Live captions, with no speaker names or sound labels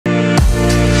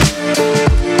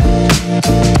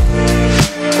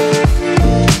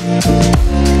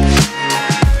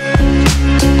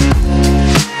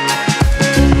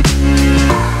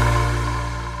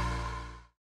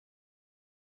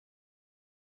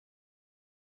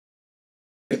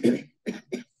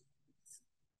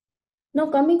Now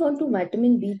coming on to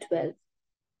vitamin B12,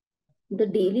 the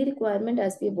daily requirement,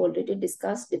 as we have already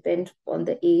discussed, depends on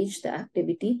the age, the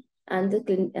activity, and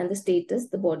the status,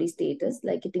 the body status.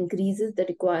 Like it increases, the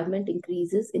requirement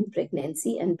increases in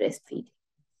pregnancy and breastfeeding.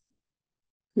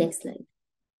 Next slide.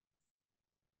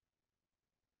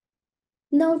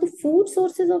 Now, the food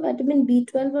sources of vitamin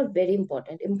B12 are very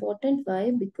important. Important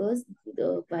why? Because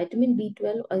the vitamin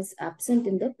B12 is absent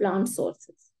in the plant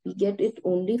sources. We get it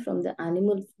only from the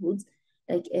animal foods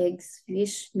like eggs,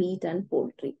 fish, meat, and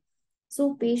poultry.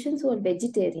 So, patients who are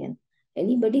vegetarian,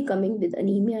 anybody coming with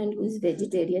anemia and who is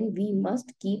vegetarian, we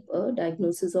must keep a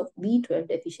diagnosis of B12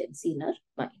 deficiency in our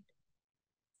mind.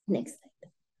 Next slide.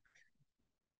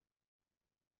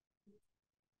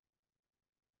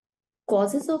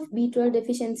 Causes of B12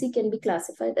 deficiency can be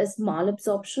classified as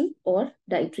malabsorption or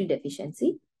dietary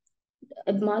deficiency.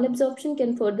 Malabsorption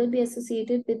can further be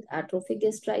associated with atrophic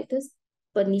gastritis,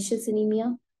 pernicious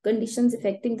anemia, conditions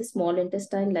affecting the small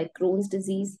intestine like Crohn's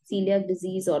disease, celiac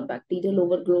disease, or bacterial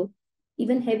overgrowth.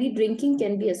 Even heavy drinking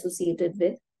can be associated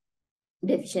with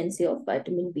deficiency of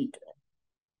vitamin B12.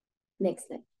 Next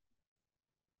slide.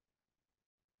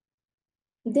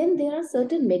 Then there are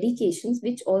certain medications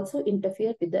which also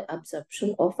interfere with the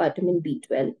absorption of vitamin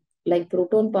B12, like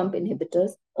proton pump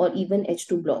inhibitors or even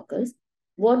H2 blockers.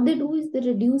 What they do is they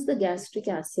reduce the gastric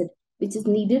acid which is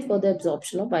needed for the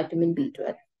absorption of vitamin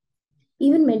B12.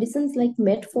 Even medicines like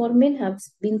metformin have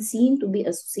been seen to be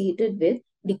associated with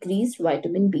decreased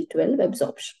vitamin B12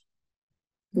 absorption.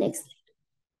 Next slide.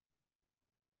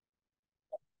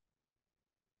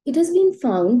 It has been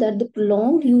found that the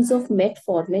prolonged use of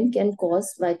metformin can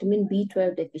cause vitamin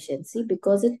B12 deficiency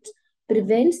because it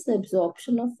prevents the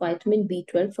absorption of vitamin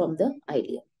B12 from the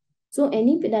ileum. So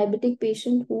any diabetic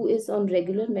patient who is on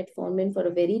regular metformin for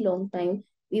a very long time,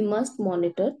 we must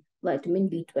monitor vitamin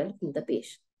B12 in the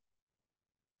patient.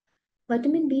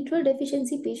 Vitamin B12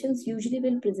 deficiency patients usually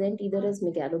will present either as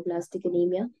megaloblastic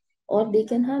anemia or they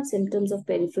can have symptoms of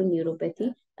peripheral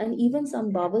neuropathy and even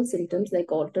some bowel symptoms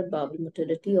like altered bowel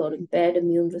motility or impaired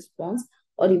immune response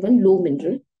or even low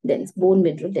bone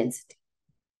mineral density.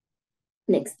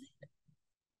 Next slide.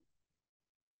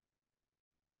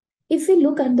 If we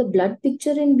look at the blood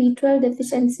picture in B12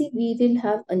 deficiency, we will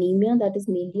have anemia that is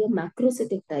mainly a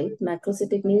macrocytic type.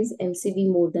 Macrocytic means MCV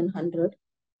more than 100.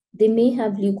 They may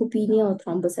have leukopenia or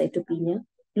thrombocytopenia,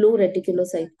 low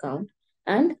reticulocyte count,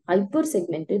 and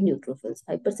hypersegmented neutrophils.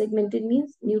 Hypersegmented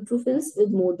means neutrophils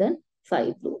with more than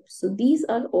 5 lobes. So these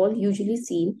are all usually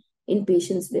seen in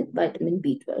patients with vitamin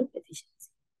B12 deficiency.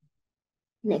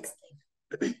 Next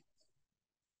slide.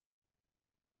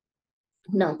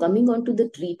 Now, coming on to the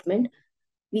treatment,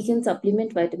 we can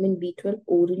supplement vitamin B12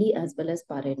 orally as well as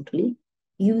parenterally.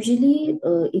 Usually,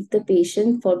 if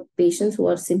the for patients who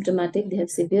are symptomatic, they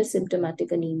have severe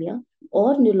symptomatic anemia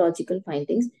or neurological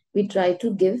findings, we try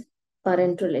to give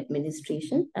parenteral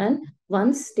administration, and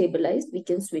once stabilized, we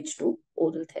can switch to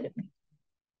oral therapy.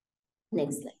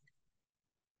 Next slide.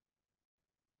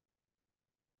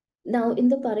 Now, in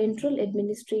the parenteral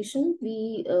administration,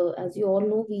 we, as you all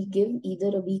know, we give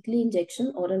either a weekly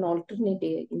injection or an alternate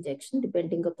day injection,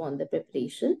 depending upon the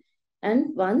preparation.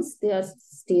 And once they are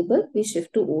stable, we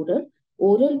shift to oral.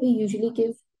 Oral, we usually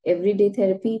give everyday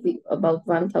therapy, about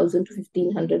 1,000 to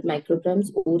 1,500 micrograms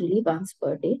orally once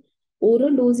per day.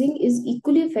 Oral dosing is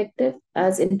equally effective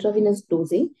as intravenous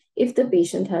dosing if the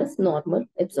patient has normal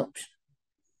absorption.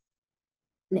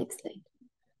 Next slide.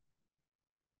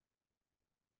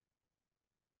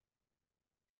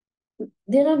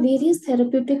 There are various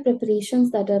therapeutic preparations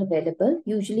that are available,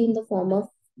 usually in the form of,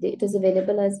 it is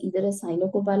available as either a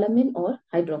cyanocobalamin or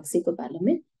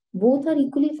hydroxycobalamin. Both are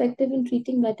equally effective in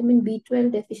treating vitamin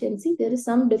B12 deficiency. There is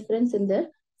some difference in their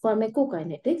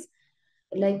pharmacokinetics.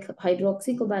 Like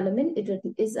hydroxycobalamin,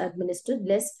 it is administered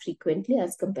less frequently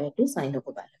as compared to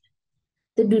cyanocobalamin.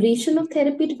 The duration of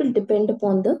therapy will depend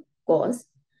upon the cause.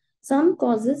 Some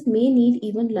causes may need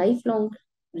even lifelong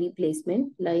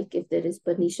replacement, like if there is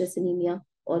pernicious anemia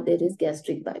or there is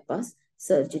gastric bypass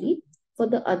surgery. For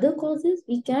the other causes,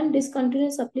 we can discontinue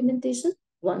supplementation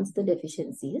once the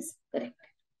deficiency is corrected.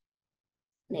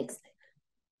 Next slide.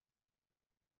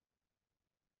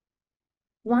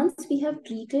 Once we have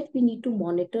treated, we need to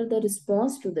monitor the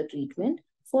response to the treatment.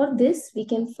 For this, we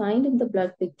can find in the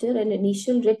blood picture an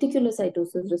initial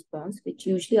reticulocytosis response, which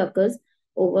usually occurs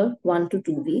over 1 to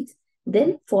 2 weeks,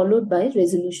 then followed by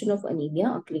resolution of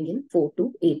anemia occurring in 4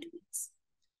 to 8 weeks.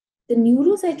 The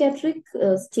neuropsychiatric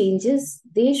changes,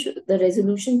 the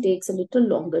resolution takes a little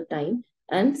longer time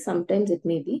and sometimes it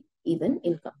may be even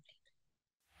incomplete.